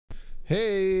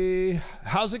Hey,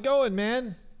 how's it going,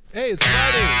 man? Hey, it's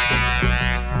Friday.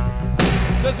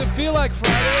 Does it feel like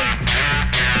Friday?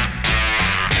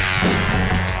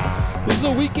 This is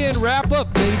the weekend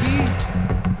wrap-up, baby.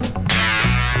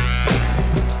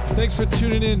 Thanks for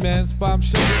tuning in, man. It's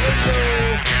Bombshell Radio.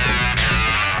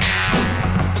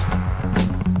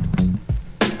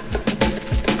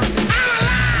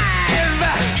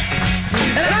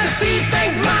 And I see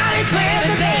things mighty clear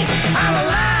today. I'm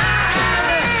alive.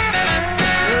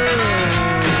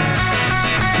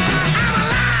 I'm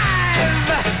alive.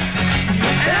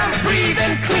 And I'm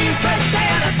breathing clean, fresh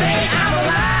air today. I'm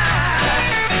alive.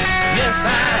 Yes,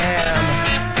 I am.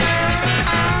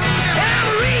 And I'm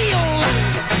real.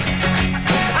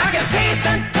 I can taste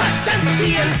and touch and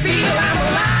see and feel. I'm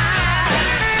alive.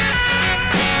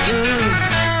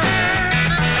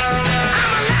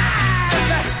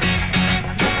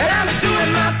 And I'm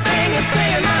doing my thing and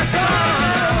singing my song.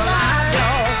 I'm alive,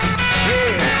 y'all.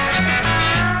 Yeah.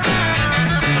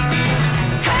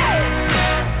 Hey!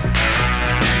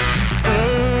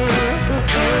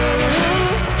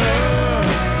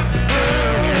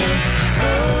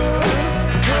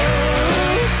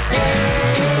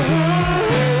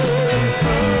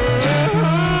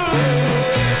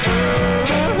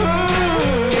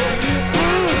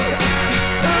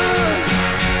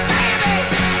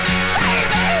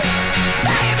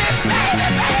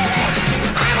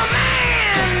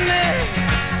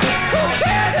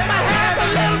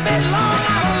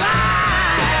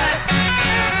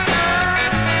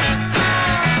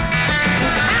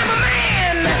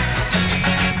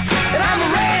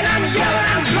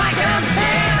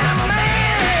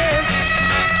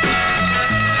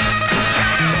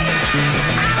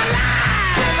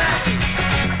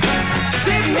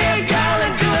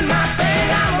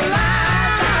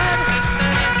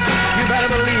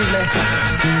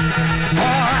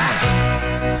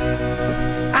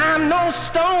 I'm no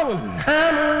stone,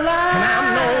 I'm alive, and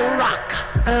I'm no rock,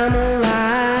 I'm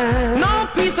alive, no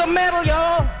piece of metal,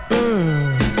 y'all. And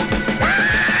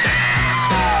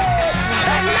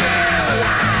I'm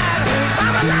alive,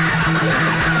 I'm alive, I'm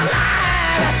alive, I'm alive.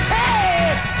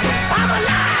 Hey, I'm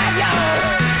alive, y'all.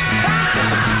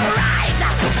 I'm alright.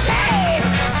 Hey,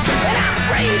 and I'm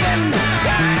breathing.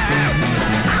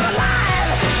 I'm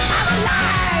alive, I'm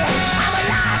alive, I'm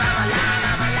alive, I'm alive,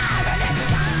 I'm alive, and it's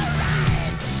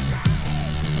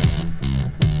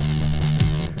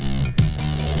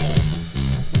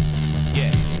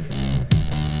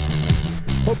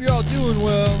Hope you're all doing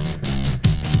well.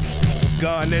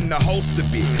 Gun in the holster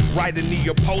be right in the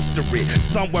upholstery,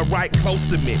 somewhere right close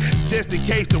to me, just in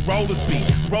case the rollers be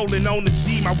rolling on the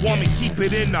G. My woman keep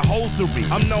it in the hosiery.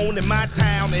 I'm known in my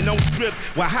town and on strips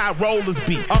where high rollers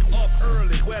be. I'm up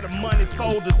early where the money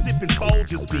folders sipping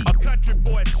Folgers be. A country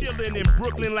boy chilling in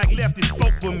Brooklyn like Lefty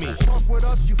spoke for me. Fuck with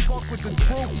us, you fuck with the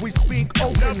truth. We speak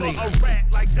openly. Never a rat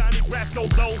like Donnie Brasco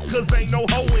though, cause ain't no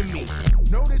hoe in me.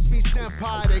 Notice me,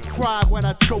 senpai, they cry when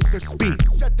I choke to speak.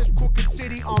 Set this crooked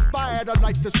city on fire to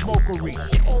light the smokery.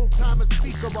 Old timers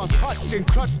speak of us hushed and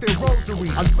crushed their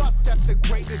rosaries. I lust after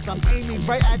greatness, I'm aiming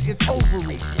right at his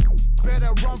ovaries.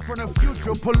 Better run from the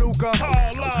future, Palooka.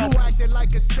 You acting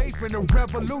like it's safe and the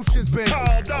revolution's been.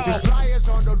 There's liars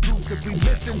on the loose if we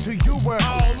listen to you. We're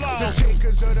the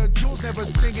takers of the jewels, never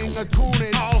singing a tune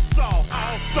in. All soft.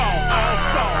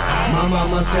 My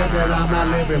mama said that I'm not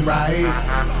living right.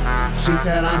 She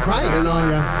said I'm crying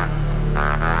on ya.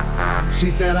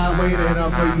 She said I waited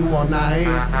up for you all night.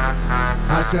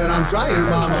 I said I'm trying,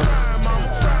 mama.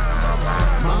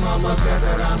 My mama said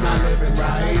that I'm not living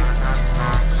right.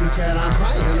 She said I'm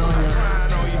crying on ya.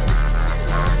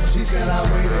 She said I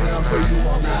waited up for you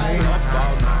all night.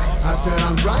 I said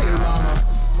I'm trying, mama.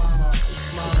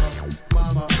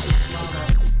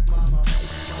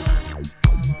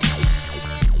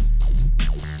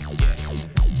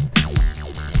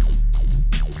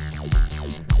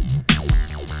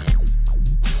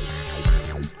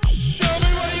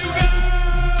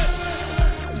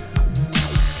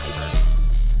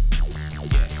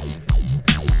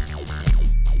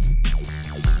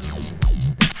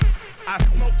 I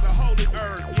smoke the holy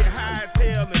herb, get high as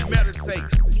hell and meditate.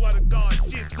 Swear to God,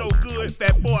 shit so good,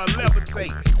 fat boy I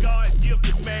levitate. God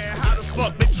gifted man, how the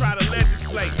fuck they try to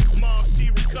legislate? Mom, she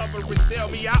recover and tell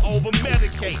me I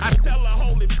over-medicate. I tell her,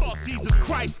 holy fuck, Jesus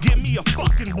Christ, give me a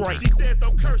fucking break. She says,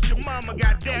 don't curse your mama,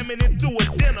 goddammit, and do a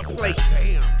dinner plate.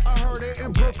 Damn. I heard it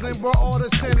in Brooklyn where all the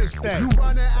sinners stay. You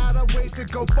running out of ways to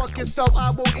go fuck yourself,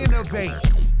 I will innovate.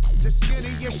 The skin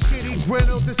of your shitty grin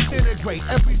will disintegrate.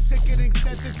 Every sickening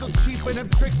sentence will cheapen them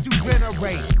tricks you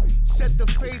venerate. Set the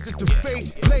phaser to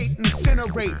face plate,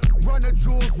 incinerate. Run the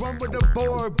jewels, run with the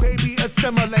board, baby,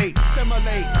 assimilate.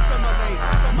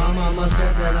 My mama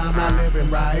said that I'm not living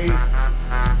right.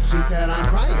 She said I'm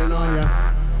crying on ya.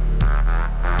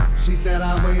 She said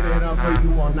I waited up for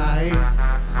you all night.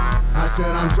 I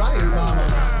said I'm trying, mama.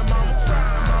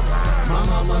 My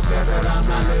mama said that I'm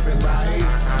not living right.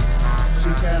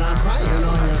 She said I'm crying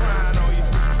on ya.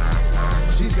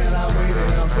 She said I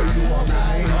waited up for you all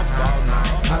night.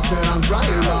 I said I'm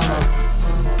trying, mama.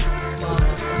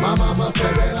 My mama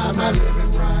said that I'm not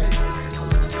living right.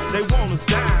 They want us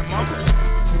dying, mama.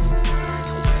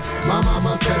 My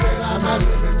mama said that I'm not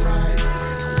living right.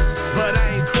 But I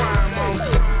ain't crying, mama.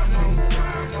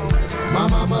 My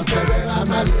mama said that I'm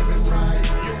not living right.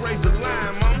 You raised the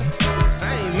line, mama.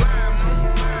 I ain't lying,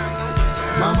 mama.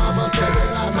 My mama said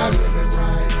that I'm not living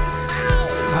right.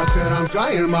 I said I'm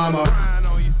trying, mama.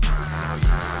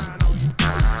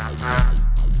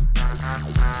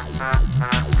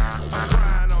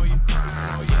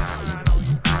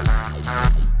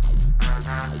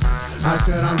 I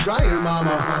said I'm trying,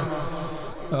 mama.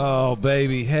 Oh,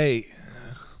 baby, hey.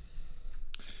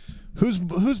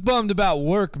 Who's bummed about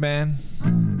work, man?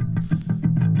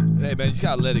 Hey, man, you just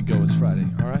gotta let it go. It's Friday,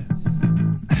 all right?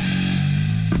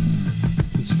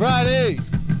 It's Friday.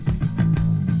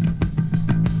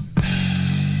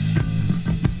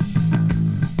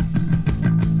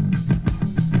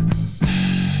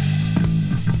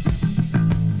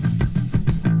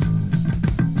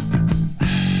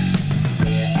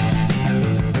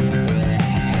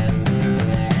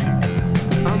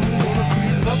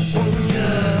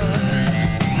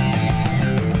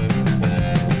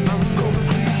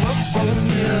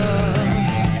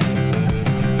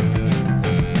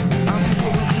 I'm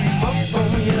gonna creep up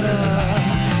on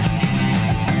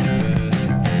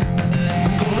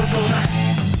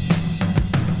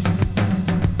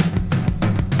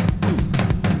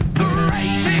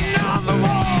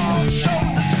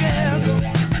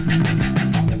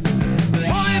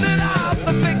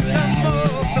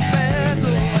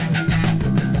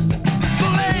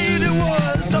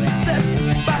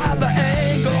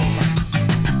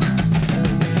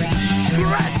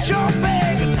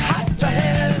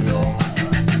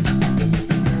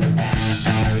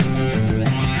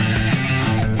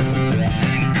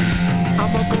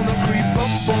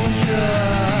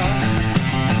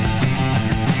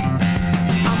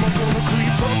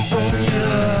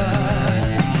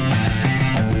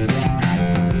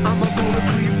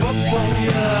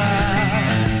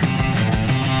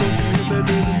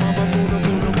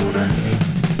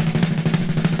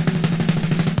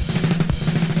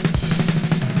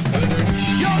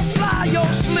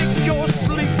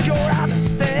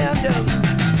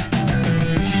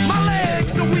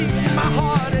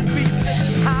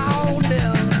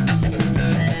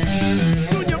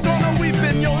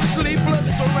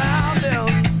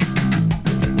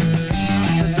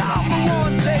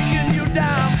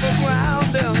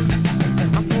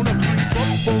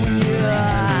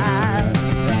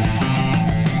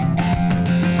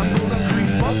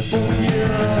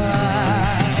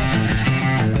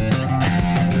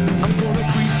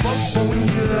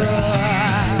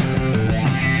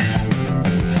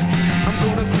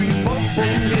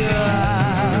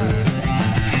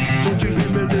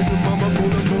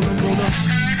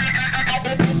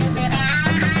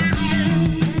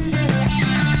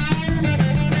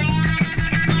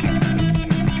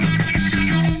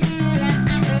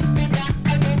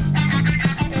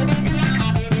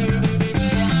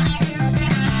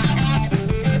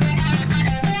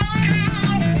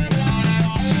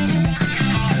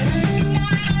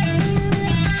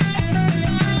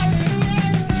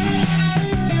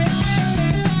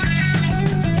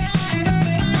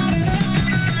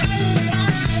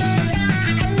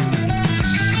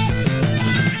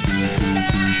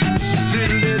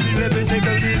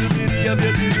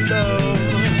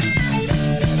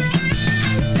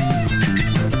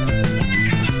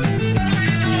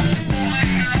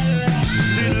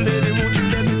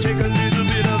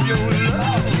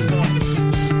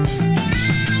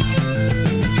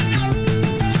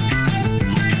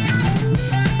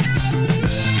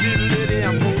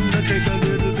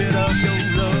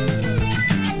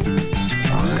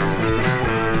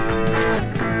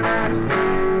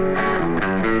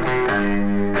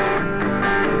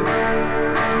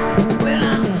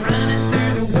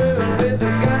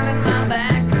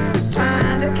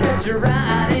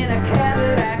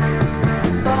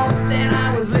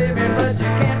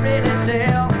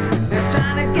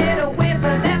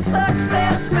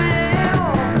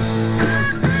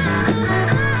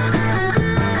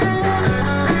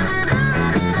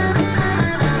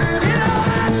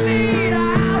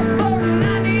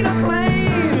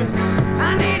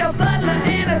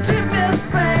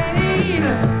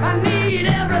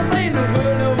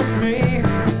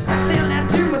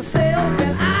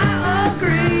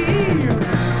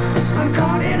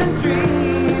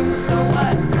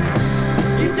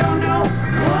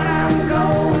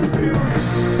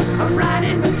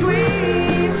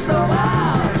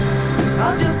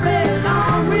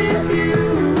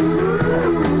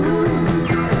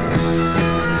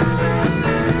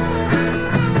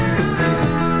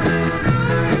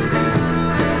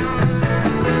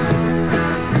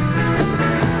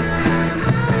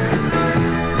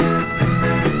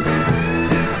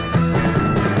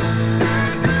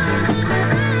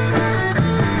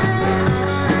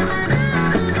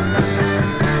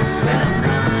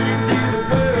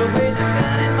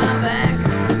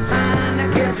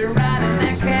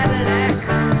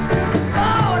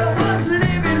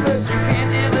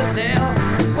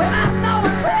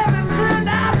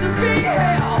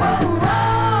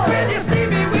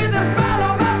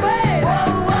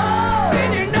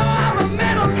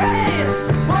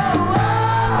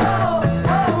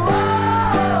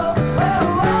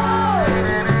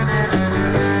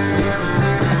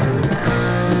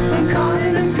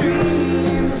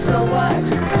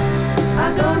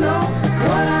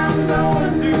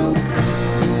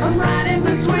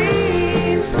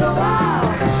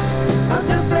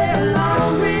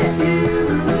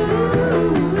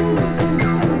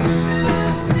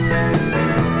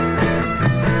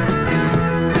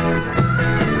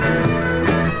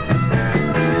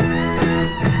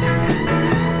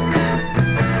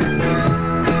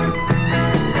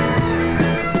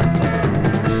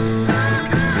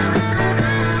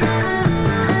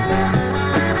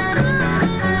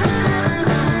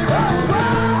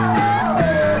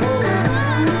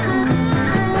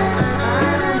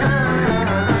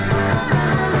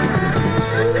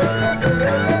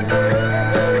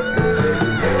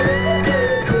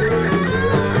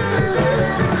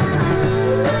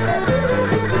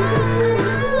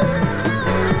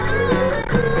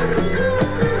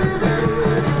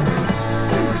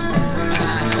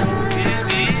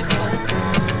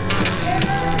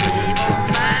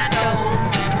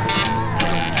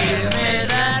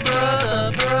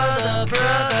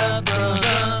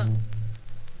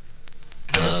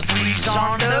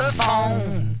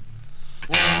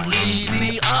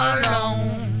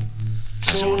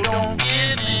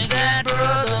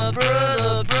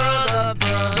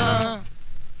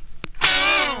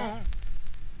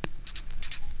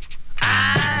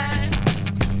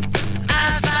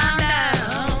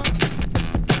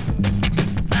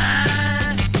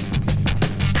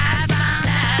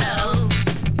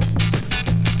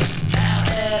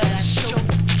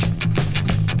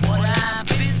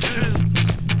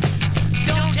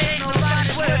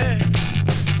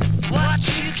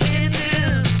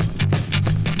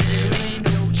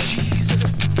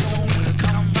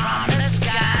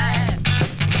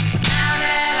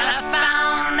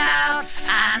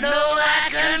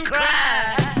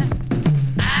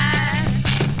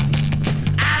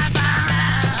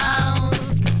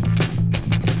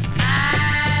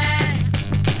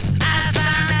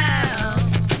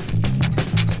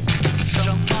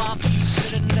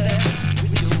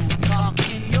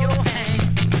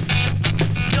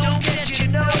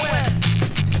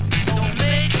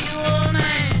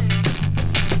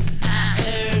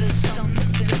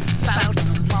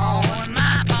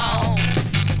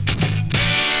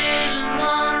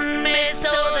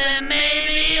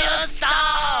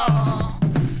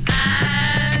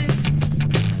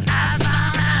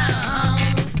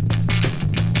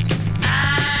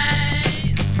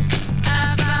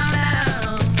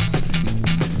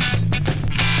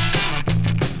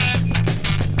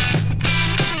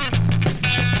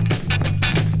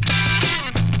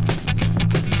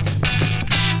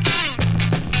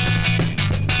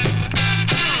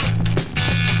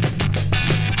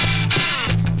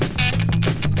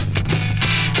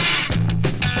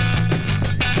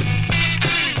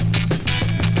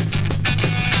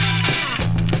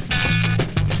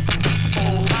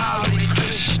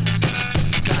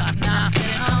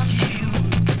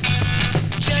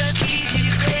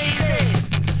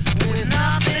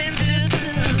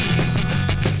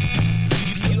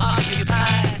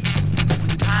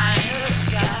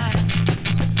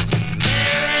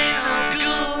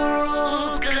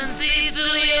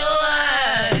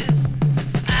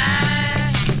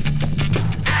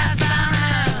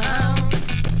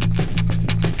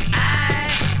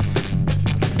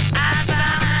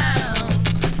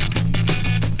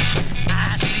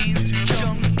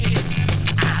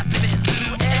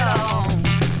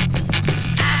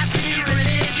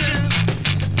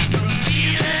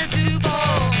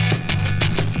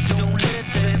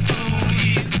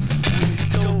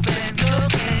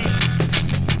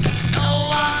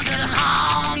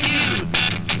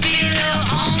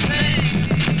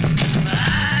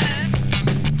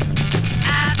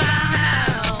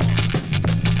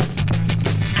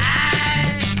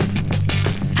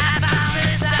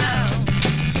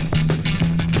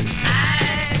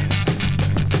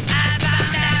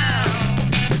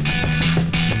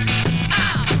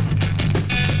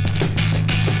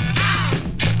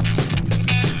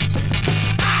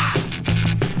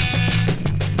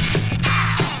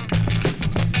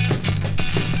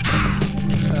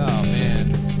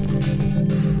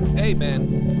Hey, man.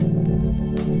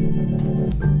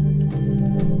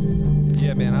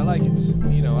 Yeah, man, I like it.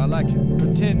 You know, I like it.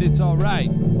 Pretend it's all right.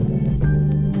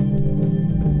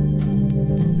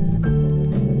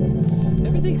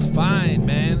 Everything's fine,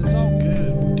 man. It's all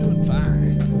good. We're doing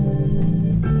fine.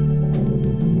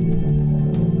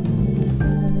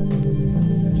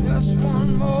 Just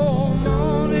one more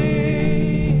morning.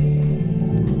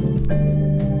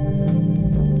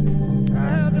 I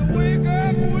had to wake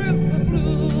up with the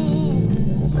blues.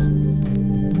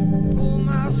 Pull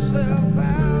myself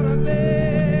out of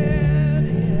bed.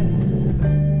 Yeah.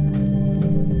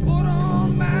 Put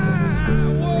on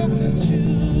my walking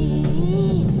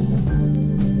shoes.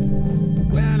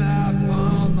 Went out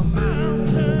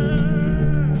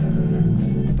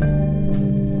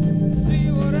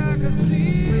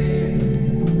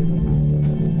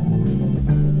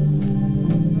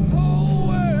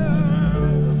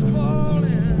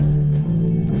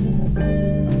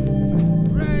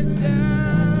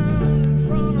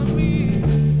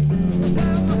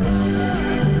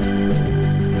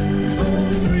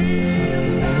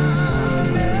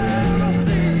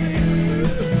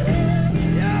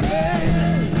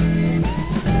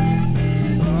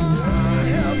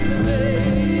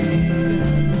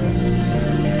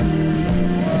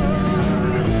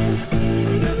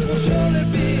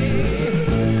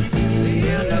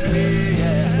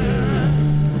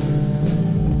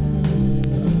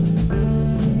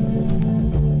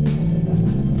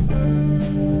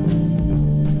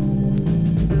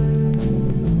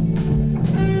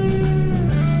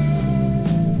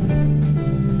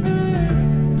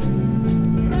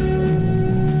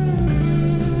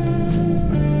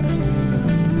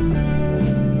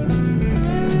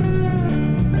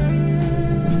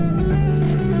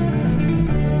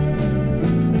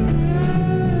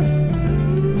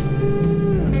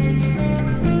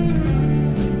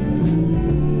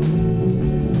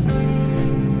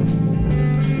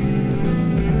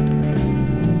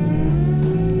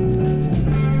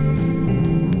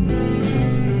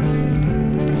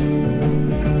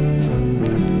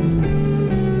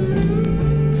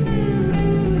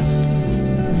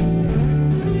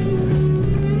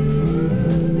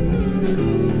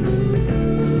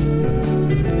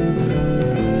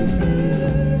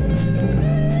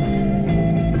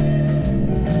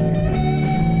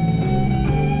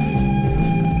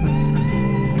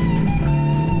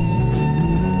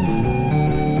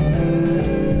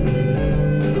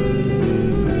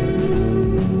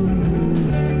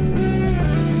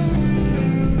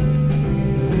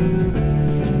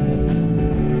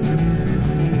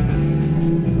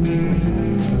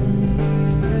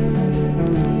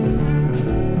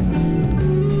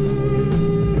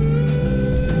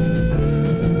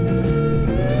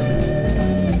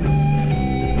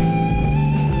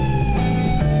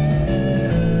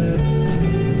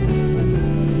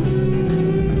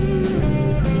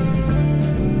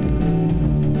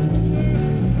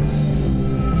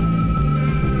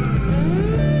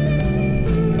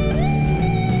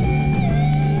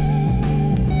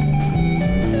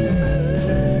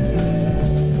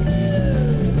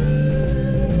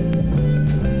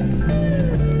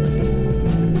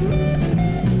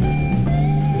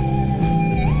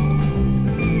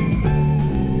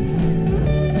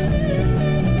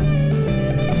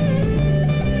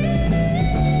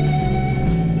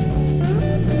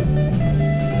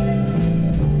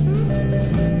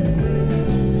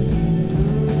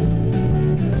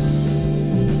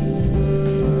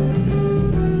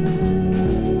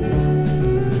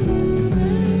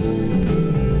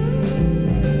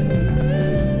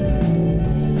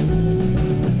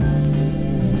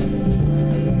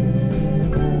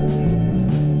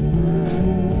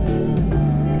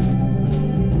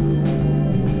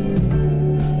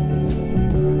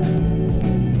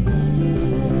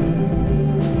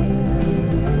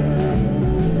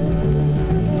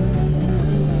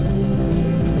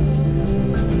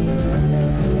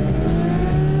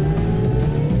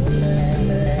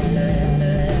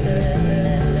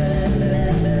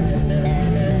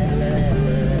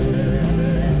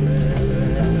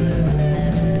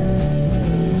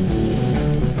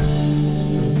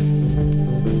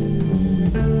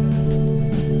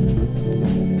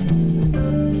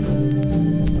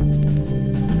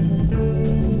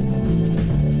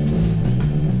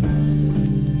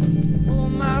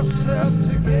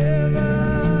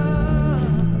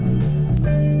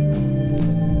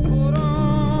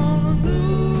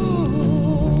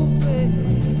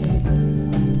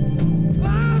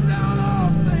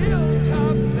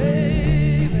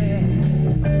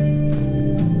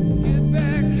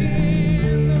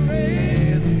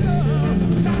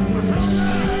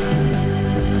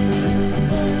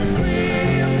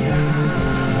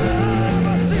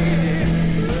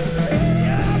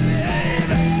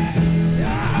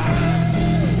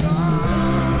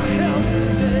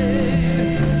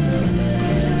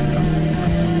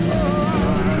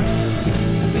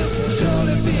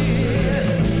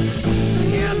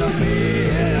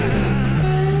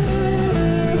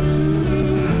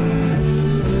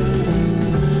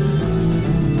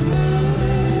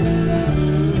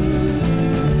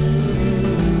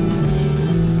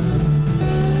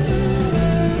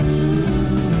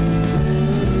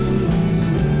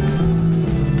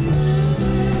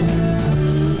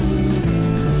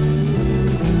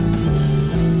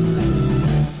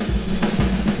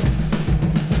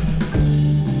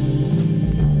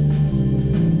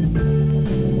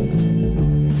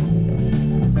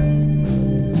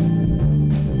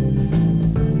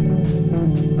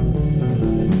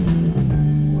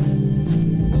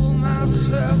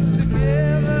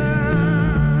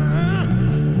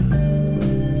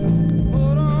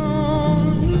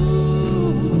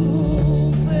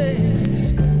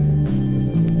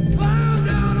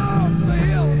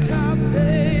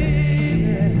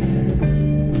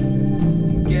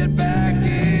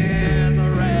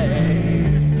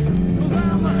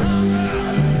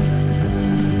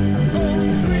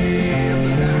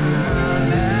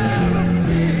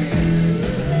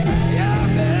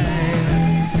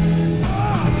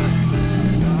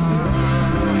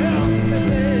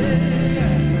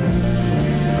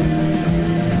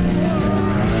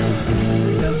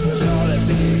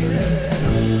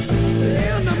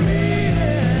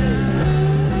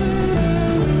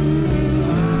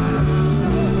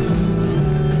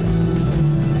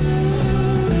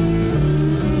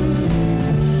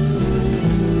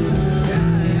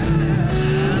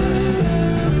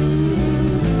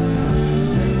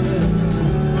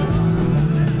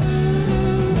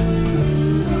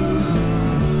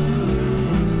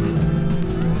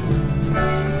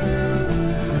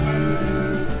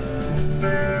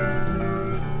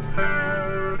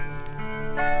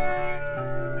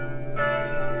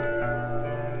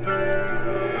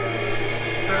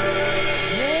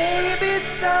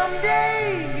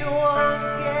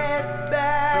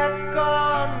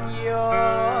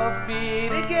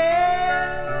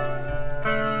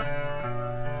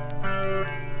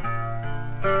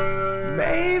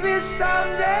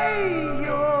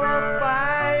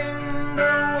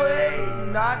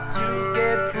to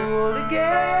get full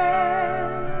again.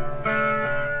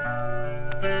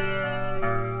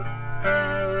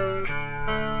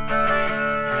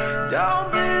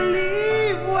 Don't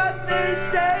believe what they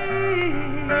say.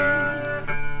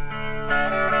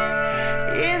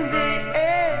 In the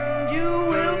end you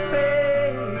will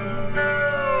pay.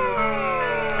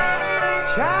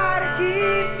 Try to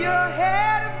keep your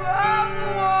head above the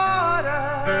water,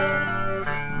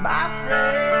 my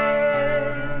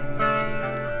friend.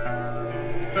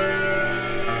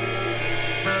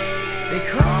 They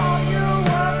call you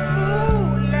a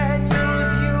fool and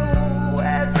use you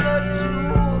as a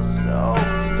tool, so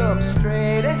look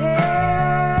straight ahead.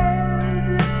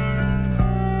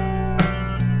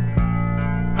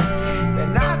 They're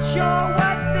not sure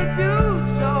what they do,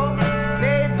 so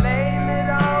they blame it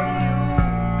on you,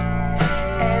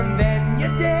 and then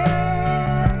you're dead.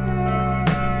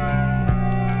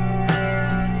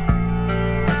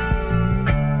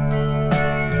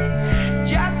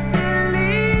 Just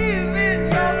believe in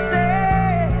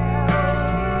yourself.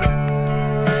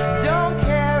 Don't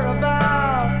care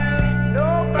about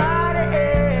nobody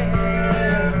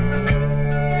else.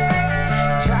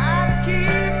 Try to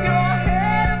keep your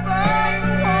head above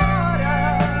the water,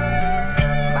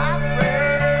 my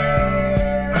friend.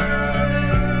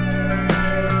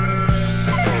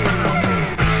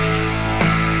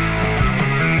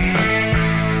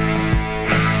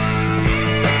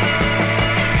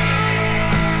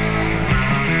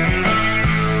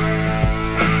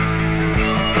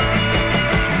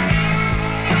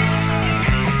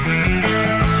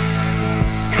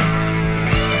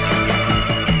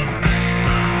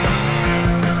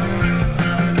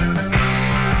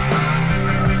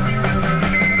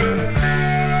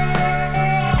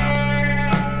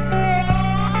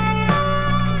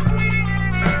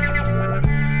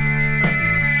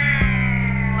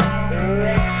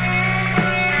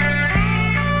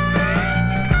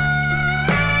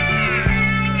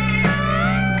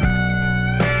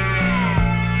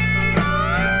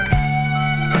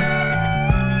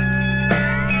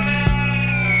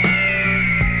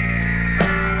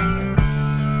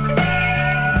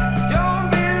 Don't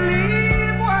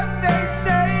believe what they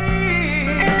say.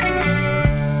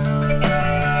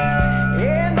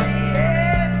 In the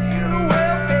end, you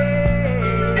will pay.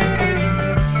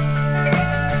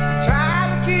 Try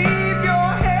to keep your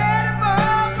head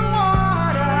above the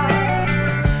water,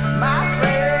 my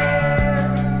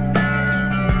friend.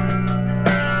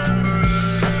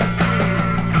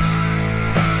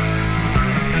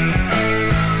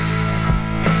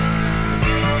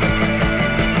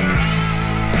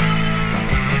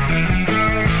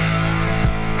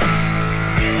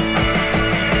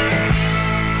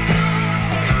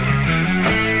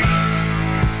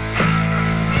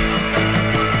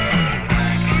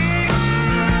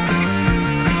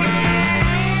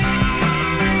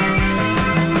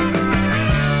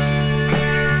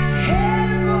 Head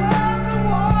above the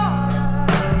water.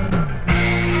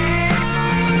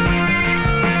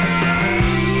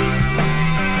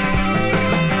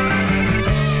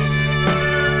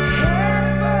 Head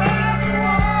above the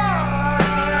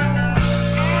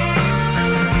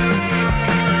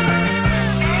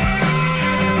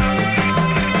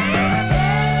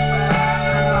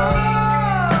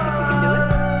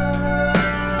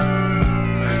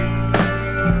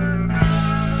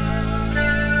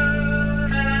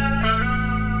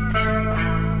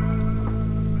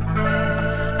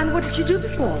And what did you do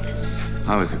before all this?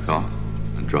 I was a cop,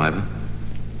 a driver.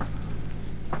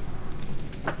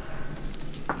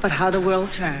 But how the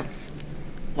world turns.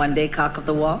 One day cock of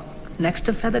the walk, next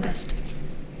to feather dust.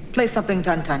 Play something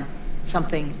tun-tun,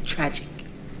 something tragic.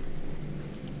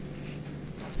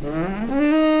 Do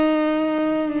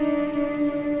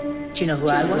you know who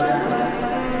I was?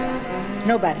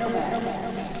 Nobody.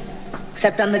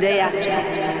 Except on the day after,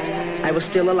 I was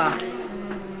still alive.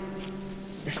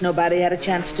 This nobody had a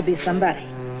chance to be somebody.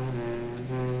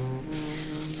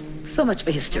 So much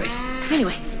for history.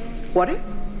 Anyway, water?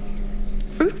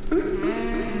 Fruit?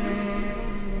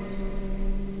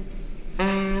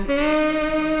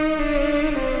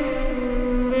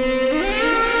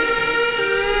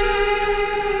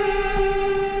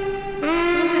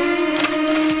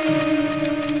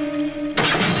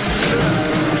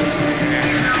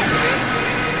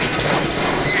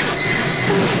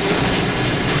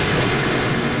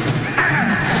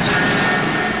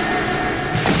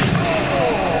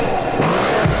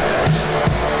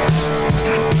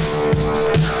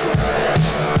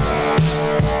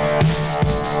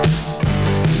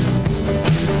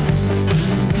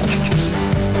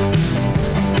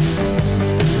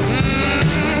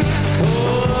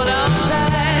 Hold on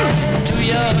tight to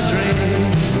your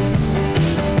dream.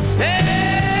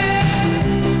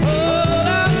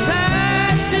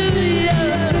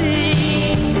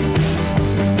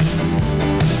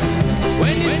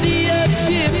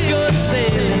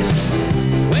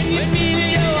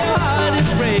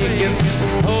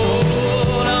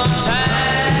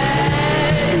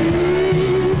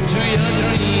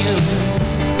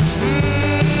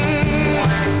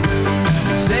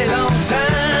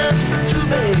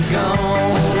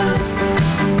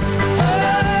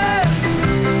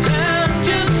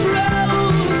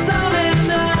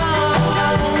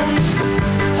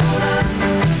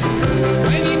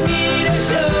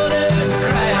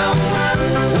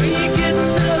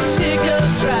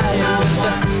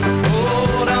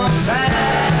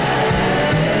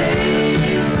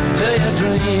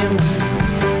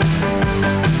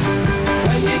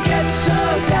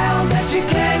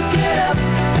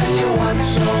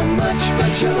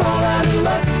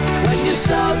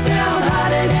 slow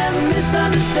down-hearted and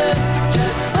misunderstood,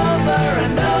 just over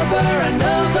and over and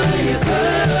over you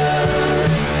could.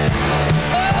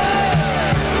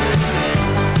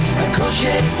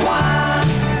 Accrochez-toi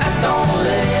à ton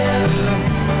rêve.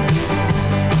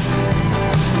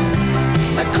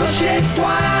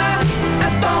 Accrochez-toi à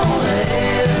ton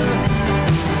rêve.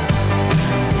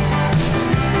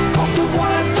 Quand tu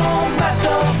vois ton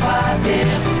bateau partir,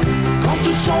 quand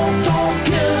tu sens ton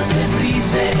cœur s'est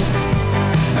brisé,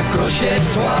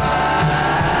 accrochez-toi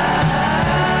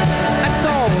à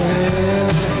ton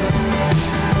rêve.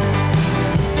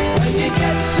 When you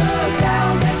get so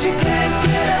down that you can't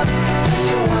get up, and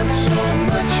you want so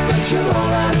much but you're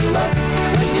all out of luck,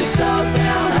 when you're slow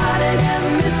down-hearted and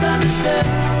misunderstood,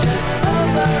 just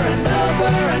over and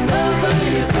over and over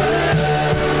you could.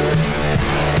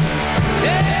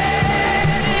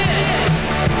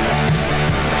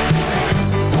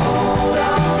 Hold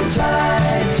on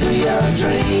tight to your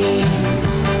dream.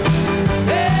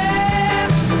 Yeah.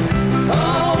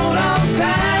 Hold on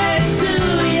tight to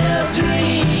your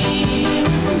dream.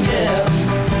 Yeah.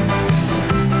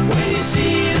 When you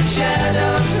see the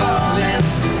shadows falling,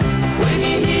 when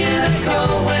you hear the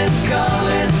cold wind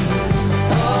calling,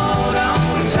 hold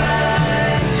on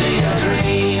tight to your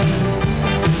dream.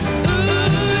 Ooh,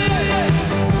 yeah.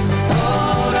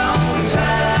 Hold on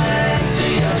tight to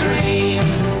your dream.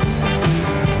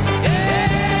 Yeah.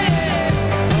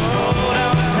 Hold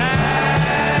on tight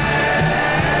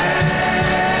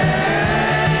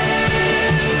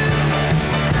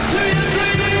to your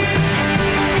dream.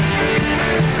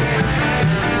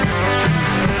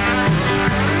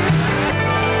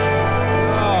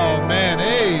 Oh man,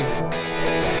 hey.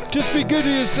 Just be good to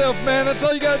yourself, man. That's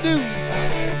all you gotta do.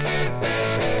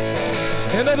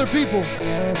 And other people.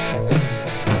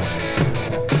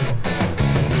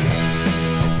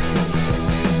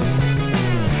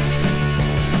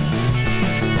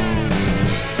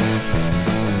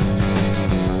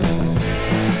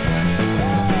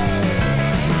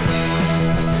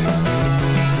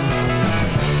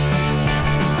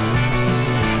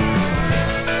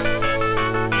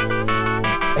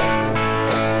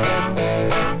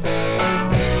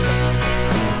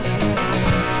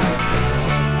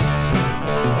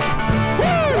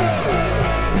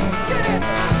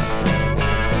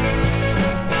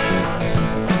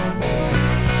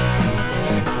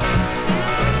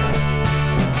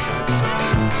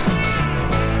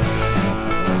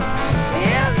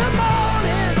 In the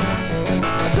morning,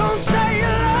 don't say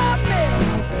you love me,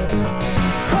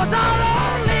 'cause I'll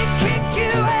only kick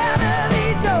you out of the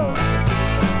door.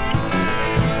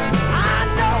 I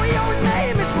know your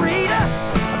name is Rita,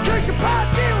 'cause your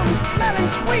perfume is smelling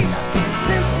sweeter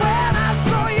since when I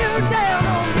saw you down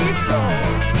on the floor.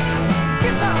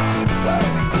 Guitar, whoa.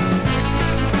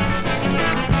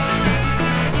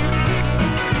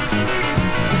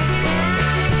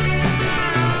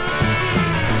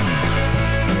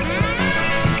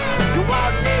 You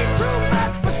won't need too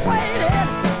much persuading.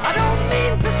 I don't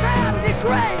mean to sound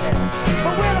degrading,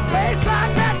 but with a face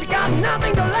like that, you got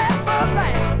nothing to laugh about.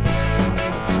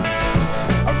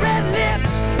 Red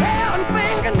lips, hair and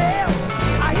fingernails.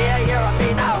 I hear you're a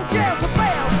mean old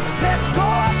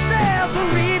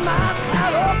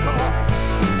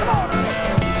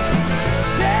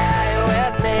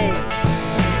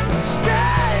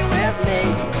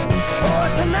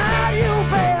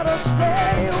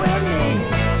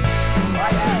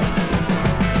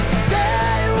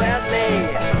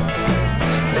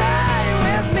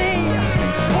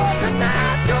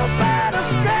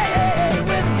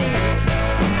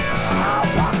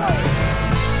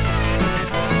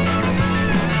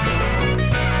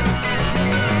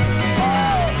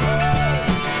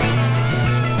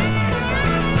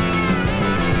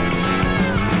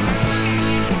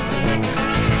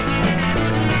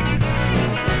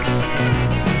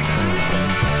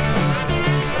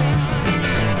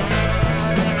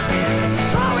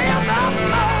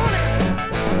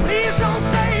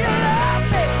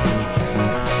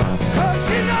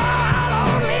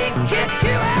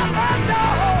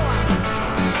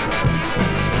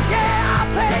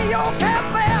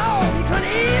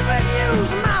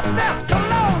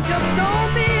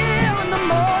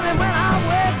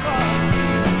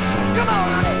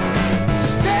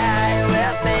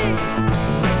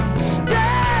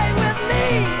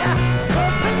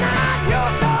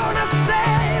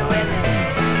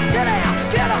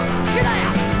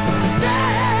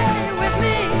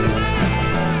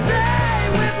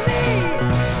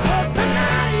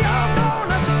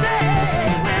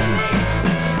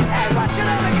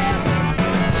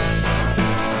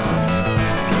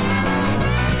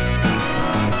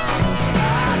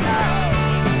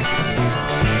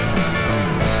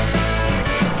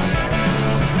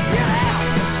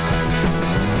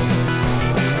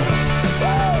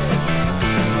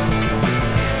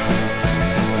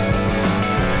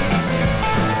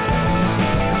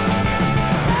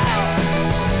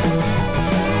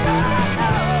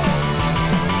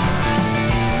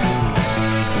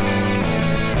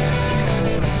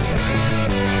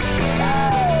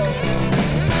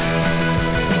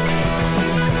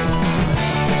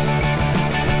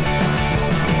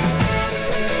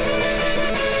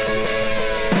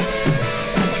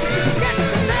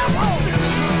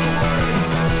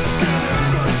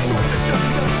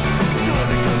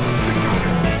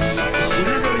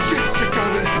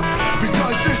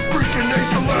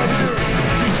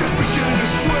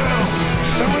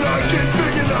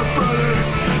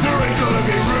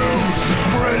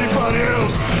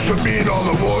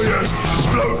all the warriors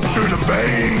float through the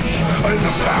veins in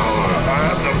the power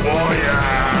of the warrior.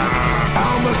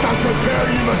 How must I prepare?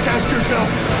 You must ask yourself.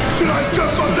 Should I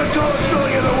jump up the tallest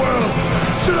building in the world?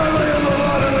 Should I lay on the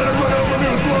lawn and let it run over me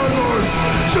with lawnmowers?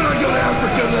 Should I go to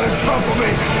Africa and let it trample me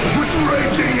with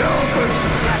raging elephants?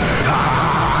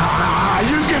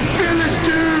 You can feel it,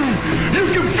 dude! You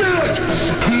can feel it!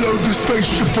 Load the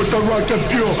spaceship with the rocket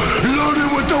fuel, loaded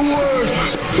with the wars.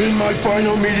 In my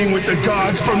final meeting with the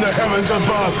gods from the heavens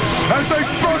above, as they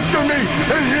spoke to me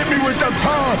and hit me with the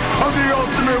power of the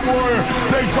ultimate warrior,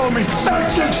 they told me,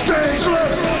 exit stage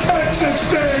left! Exit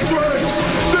stage right!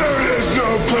 There is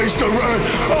no place to run!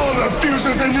 All the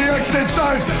fuses in the exit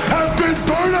signs have been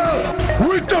burned out!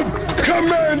 With the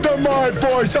command of my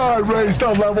voice, I raise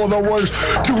the level of the warriors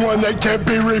to one that can't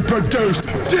be reproduced.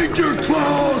 Dig your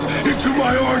claws into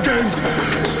my organs!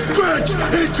 Stretch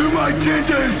into my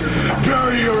tendons!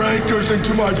 Bury your anchors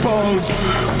into my bones!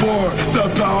 For the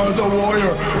power of the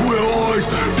warrior will always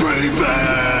prevail!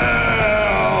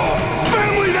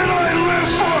 Family that I live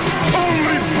for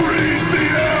only breathes the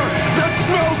air that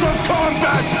smells of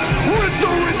combat! With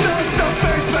or without the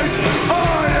face paint,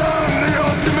 I am the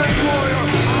ultimate warrior!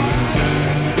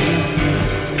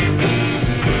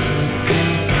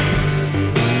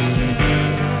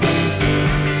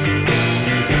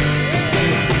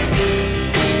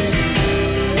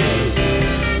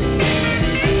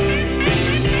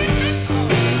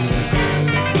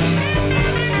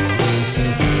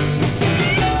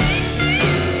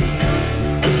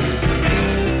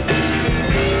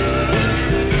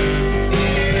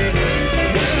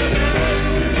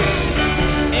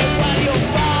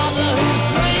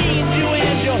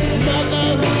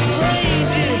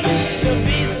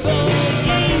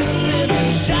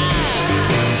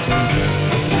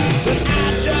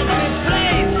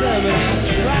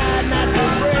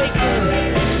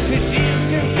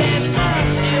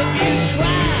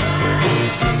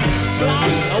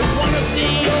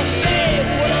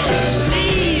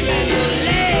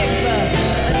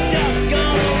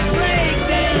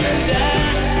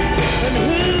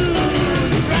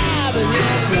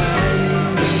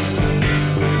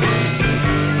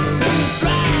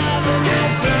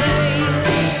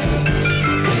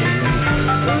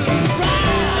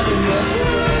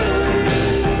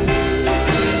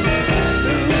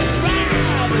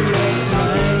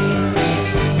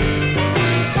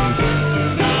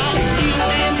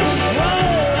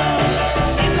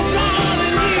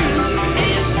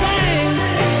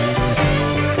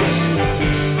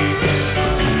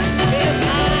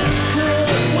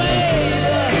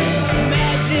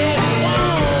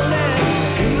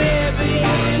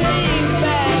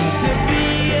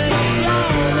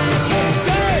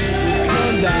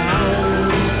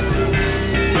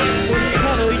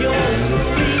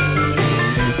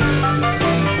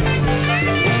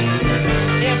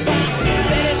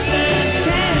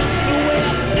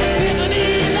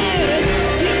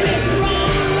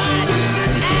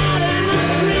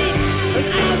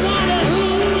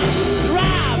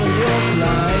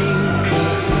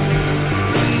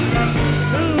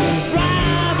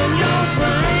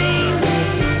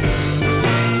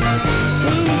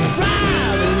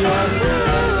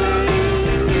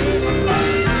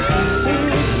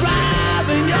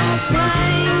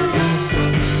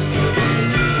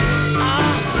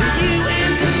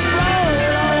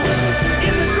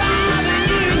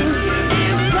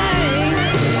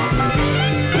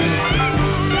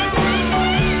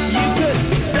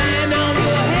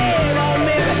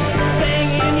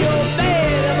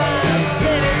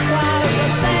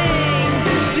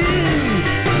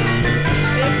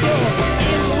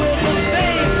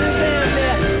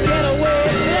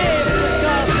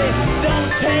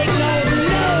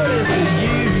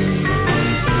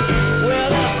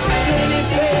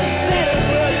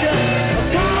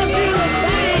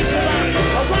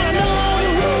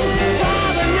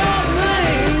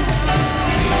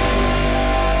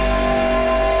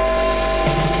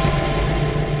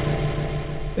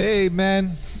 Hey,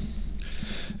 man.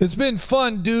 It's been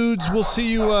fun, dudes. We'll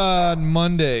see you on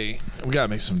Monday. We got to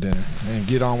make some dinner and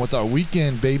get on with our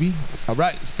weekend, baby. All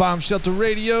right. It's Bomb Shelter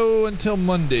Radio until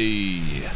Monday.